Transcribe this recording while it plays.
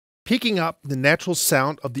Picking up the natural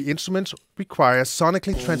sound of the instruments requires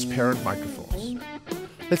sonically transparent microphones.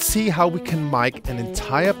 Let's see how we can mic an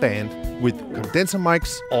entire band with condenser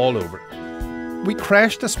mics all over. We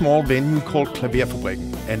crashed a small venue called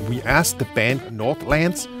Klaverfabrikken, and we asked the band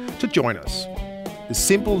Northlands to join us. The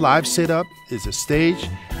simple live setup is a stage,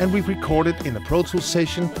 and we recorded in a Pro Tools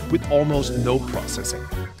session with almost no processing.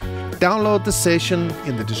 Download the session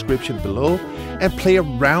in the description below and play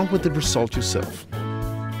around with the result yourself.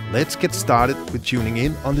 Let's get started with tuning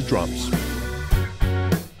in on the drums.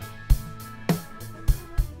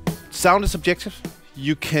 Sound is subjective.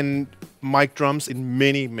 You can mic drums in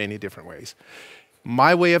many, many different ways.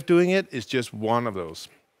 My way of doing it is just one of those.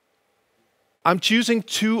 I'm choosing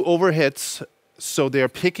two overheads so they're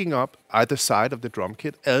picking up either side of the drum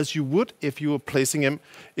kit as you would if you were placing them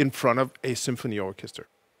in front of a symphony orchestra.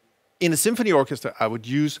 In a symphony orchestra, I would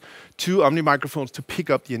use two Omni microphones to pick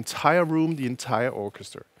up the entire room, the entire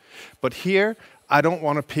orchestra. But here, I don't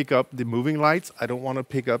want to pick up the moving lights. I don't want to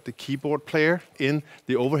pick up the keyboard player in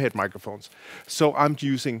the overhead microphones. So I'm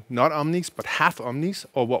using not Omnis, but half Omnis,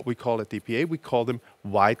 or what we call at DPA, we call them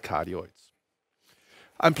wide Cardioids.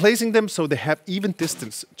 I'm placing them so they have even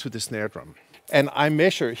distance to the snare drum. And I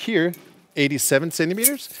measure here 87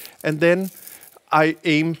 centimeters, and then I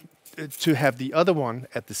aim to have the other one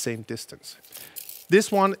at the same distance. This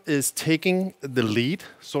one is taking the lead,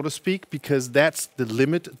 so to speak, because that's the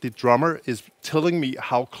limit. The drummer is telling me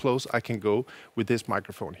how close I can go with this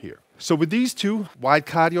microphone here. So with these two wide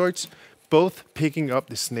Cardioids, both picking up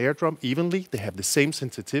the snare drum evenly, they have the same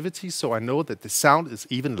sensitivity, so I know that the sound is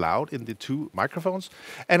even loud in the two microphones.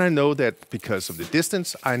 And I know that because of the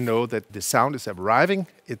distance, I know that the sound is arriving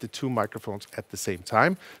at the two microphones at the same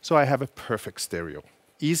time, so I have a perfect stereo.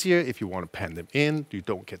 Easier if you want to pan them in, you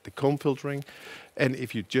don't get the comb filtering. And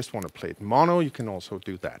if you just want to play it mono, you can also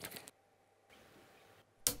do that.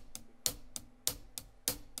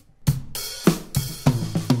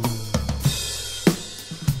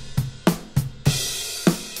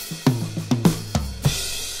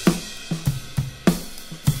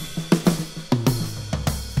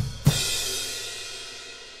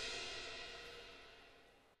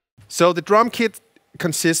 So the drum kit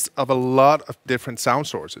consists of a lot of different sound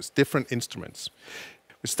sources, different instruments.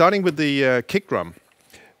 We're starting with the kick drum.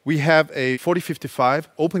 We have a 4055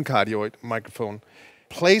 open Cardioid microphone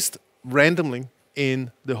placed randomly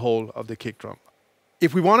in the hole of the kick drum.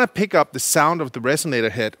 If we want to pick up the sound of the resonator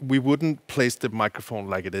head, we wouldn't place the microphone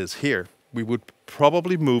like it is here. We would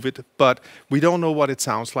probably move it, but we don't know what it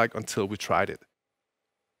sounds like until we tried it.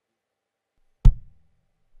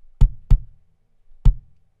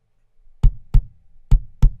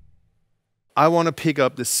 I want to pick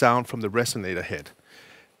up the sound from the resonator head.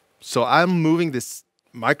 So I'm moving this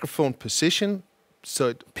microphone position so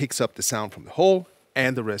it picks up the sound from the hole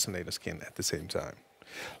and the resonator skin at the same time.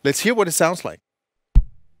 Let's hear what it sounds like.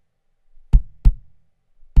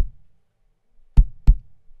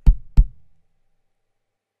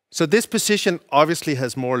 So this position obviously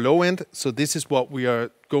has more low end, so this is what we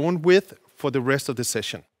are going with for the rest of the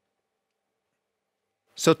session.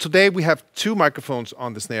 So today we have two microphones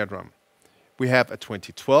on the snare drum. We have a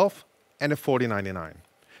 2012 and a 4099.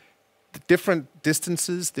 Different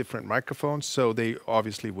distances, different microphones, so they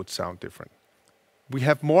obviously would sound different. We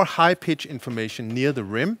have more high-pitch information near the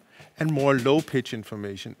rim and more low-pitch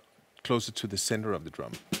information closer to the center of the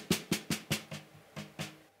drum.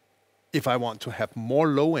 If I want to have more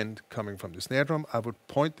low-end coming from the snare drum, I would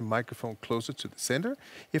point the microphone closer to the center.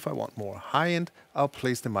 If I want more high-end, I'll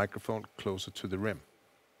place the microphone closer to the rim.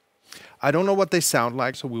 I don't know what they sound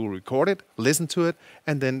like, so we will record it, listen to it,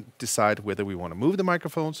 and then decide whether we want to move the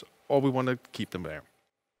microphones or we want to keep them there.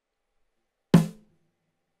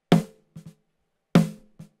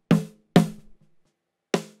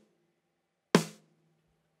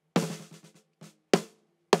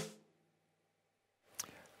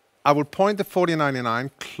 I will point the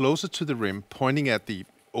 4099 closer to the rim, pointing at the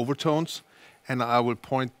overtones, and I will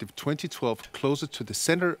point the 2012 closer to the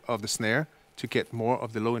center of the snare to get more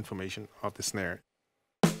of the low information of the snare.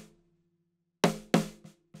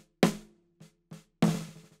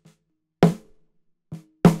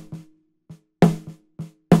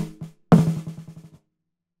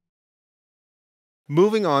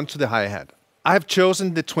 Moving on to the hi-hat. I have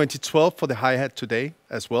chosen the 2012 for the hi-hat today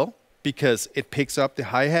as well, because it picks up the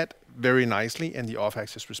hi-hat very nicely and the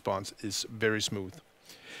off-axis response is very smooth.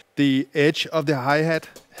 The edge of the hi-hat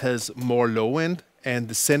has more low end, and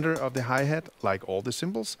the center of the hi-hat, like all the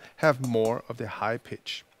cymbals, have more of the high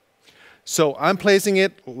pitch. So I'm placing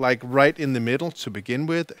it like right in the middle to begin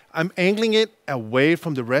with. I'm angling it away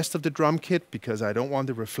from the rest of the drum kit because I don't want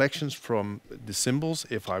the reflections from the cymbals.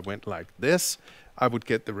 If I went like this, I would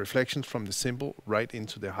get the reflections from the cymbal right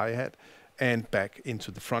into the hi-hat and back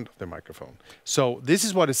into the front of the microphone. So this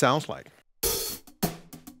is what it sounds like.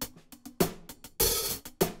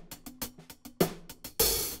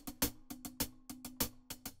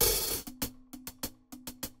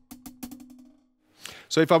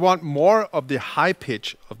 So if I want more of the high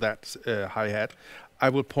pitch of that hi-hat, I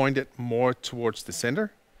will point it more towards the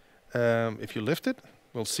center. If you lift it,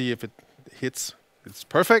 we'll see if it hits. It's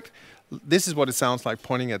perfect. This is what it sounds like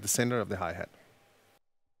pointing at the center of the hi-hat.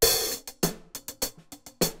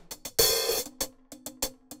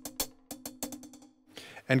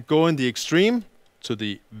 And go in the extreme to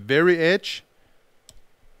the very edge.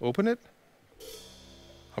 Open it.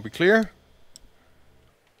 Are we clear?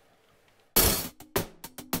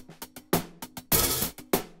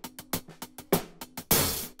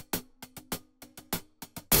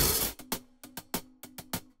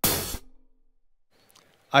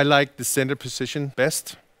 I like the center position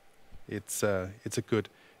best. It's a good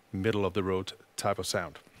middle of the road type of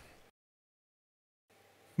sound.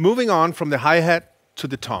 Moving on from the hi-hat to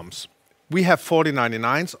the toms. We have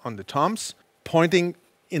 4099s on the toms, pointing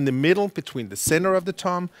in the middle between the center of the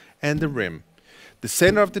tom and the rim. The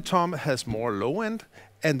center of the tom has more low end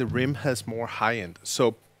and the rim has more high end.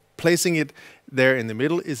 So placing it there in the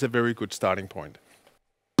middle is a very good starting point.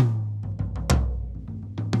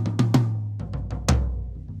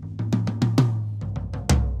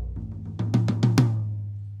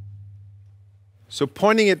 So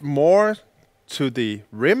pointing it more to the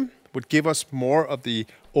rim would give us more of the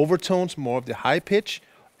overtones, more of the high pitch,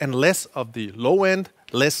 and less of the low end,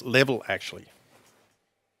 less level actually.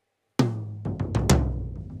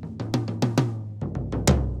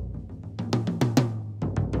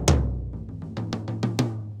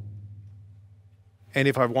 And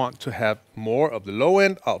if I want to have more of the low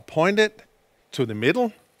end, I'll point it to the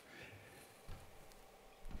middle.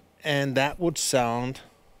 And that would sound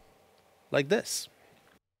like this.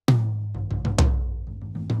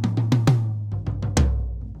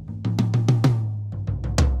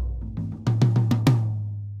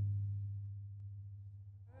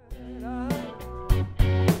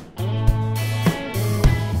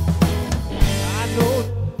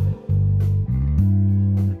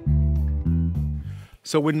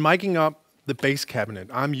 So when miking up the bass cabinet,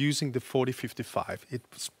 I'm using the 4055.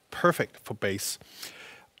 It's perfect for bass.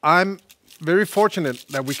 I'm very fortunate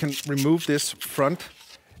that we can remove this front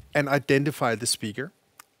and identify the speaker.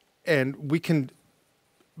 And we can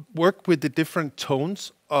work with the different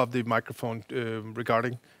tones of the microphone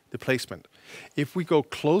regarding the placement. If we go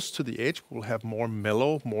close to the edge, we'll have more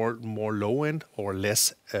mellow, more low end, or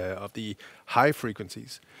less of the high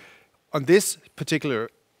frequencies. On this particular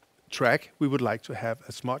track, we would like to have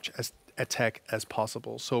as much as attack as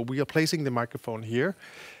possible. So we are placing the microphone here,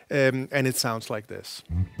 and it sounds like this.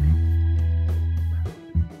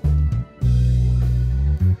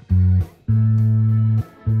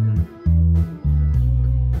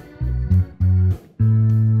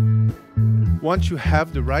 Once you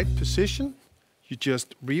have the right position, you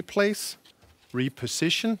just replace,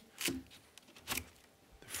 reposition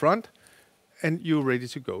the front, and you're ready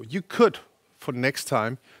to go. You could, for next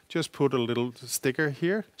time, just put a little sticker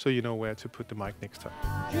here so you know where to put the mic next time.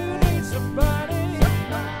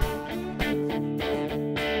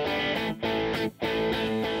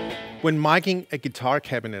 When miking a guitar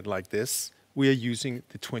cabinet like this, we are using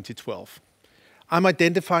the 2012. I'm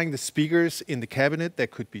identifying the speakers in the cabinet. There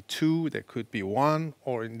could be 2, there could be 1,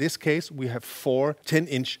 or in this case, we have 4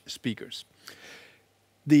 10-inch speakers.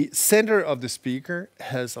 The center of the speaker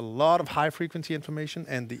has a lot of high frequency information,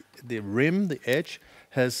 and the rim, the edge,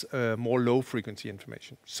 has more low frequency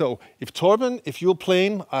information. So if Torben, if you're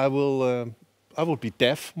playing, I will be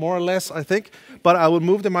deaf more or less, I think, but I will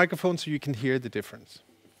move the microphone so you can hear the difference.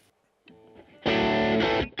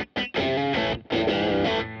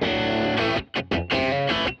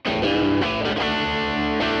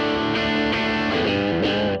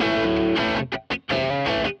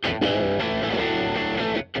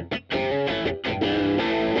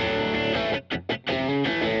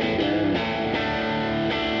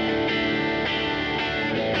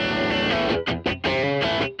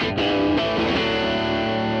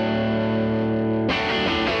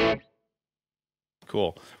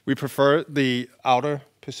 Cool. We prefer the outer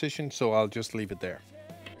position, so I'll just leave it there.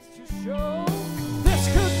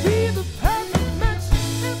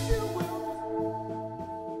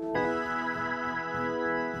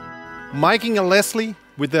 Miking a Leslie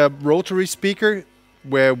with a rotary speaker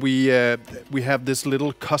where we have this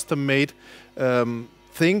little custom-made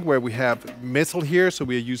thing where we have metal here, so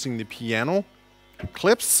we are using the piano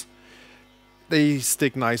clips. They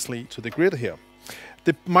stick nicely to the grid here.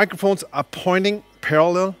 The microphones are pointing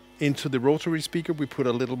parallel into the rotary speaker. We put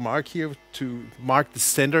a little mark here to mark the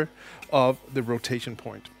center of the rotation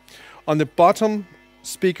point. On the bottom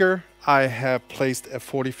speaker, I have placed a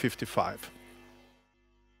 4055.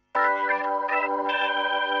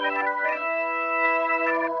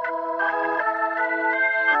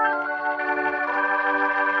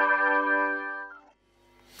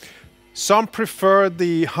 Some prefer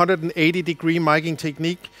the 180-degree miking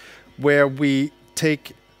technique, where we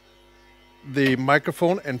take the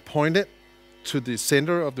microphone and point it to the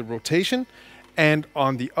center of the rotation, and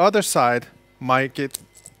on the other side, mic it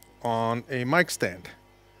on a mic stand.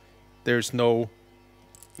 There's no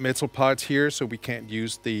metal parts here, so we can't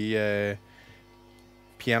use the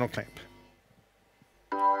piano clamp.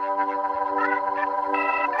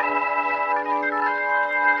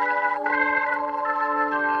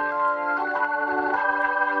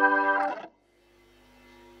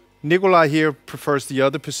 Nikolai here prefers the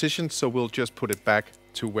other position, so we'll just put it back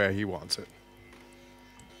to where he wants it.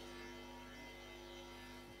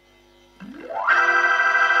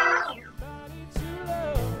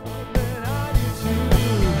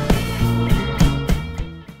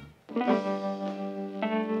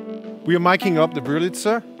 We are miking up the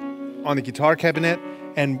Wurlitzer on the guitar cabinet,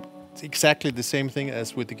 and it's exactly the same thing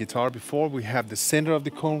as with the guitar before. We have the center of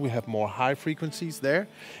the cone, we have more high frequencies there,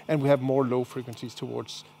 and we have more low frequencies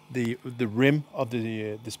towards the rim of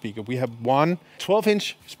the speaker. We have one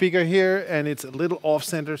 12-inch speaker here, and it's a little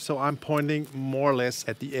off-center, so I'm pointing more or less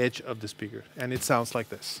at the edge of the speaker, and it sounds like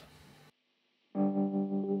this.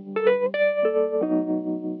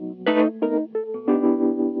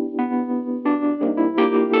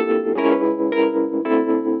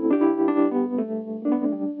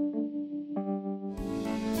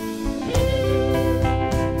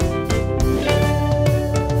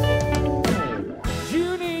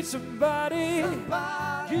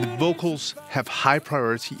 Vocals have high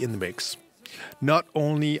priority in the mix. Not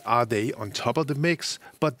only are they on top of the mix,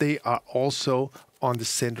 but they are also on the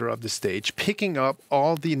center of the stage, picking up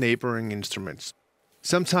all the neighboring instruments.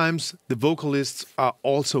 Sometimes the vocalists are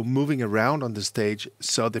also moving around on the stage,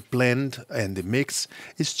 so the blend and the mix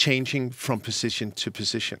is changing from position to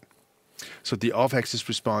position. So the off-axis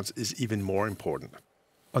response is even more important.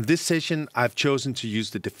 On this session, I've chosen to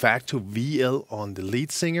use the de facto VL on the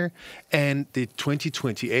lead singer and the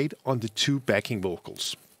 2028 on the two backing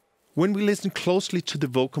vocals. When we listen closely to the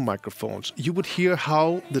vocal microphones, you would hear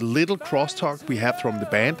how the little crosstalk we have from the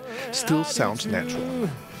band still sounds natural.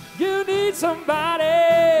 You need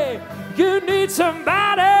somebody, you need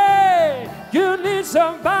somebody, you need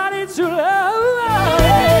somebody to love.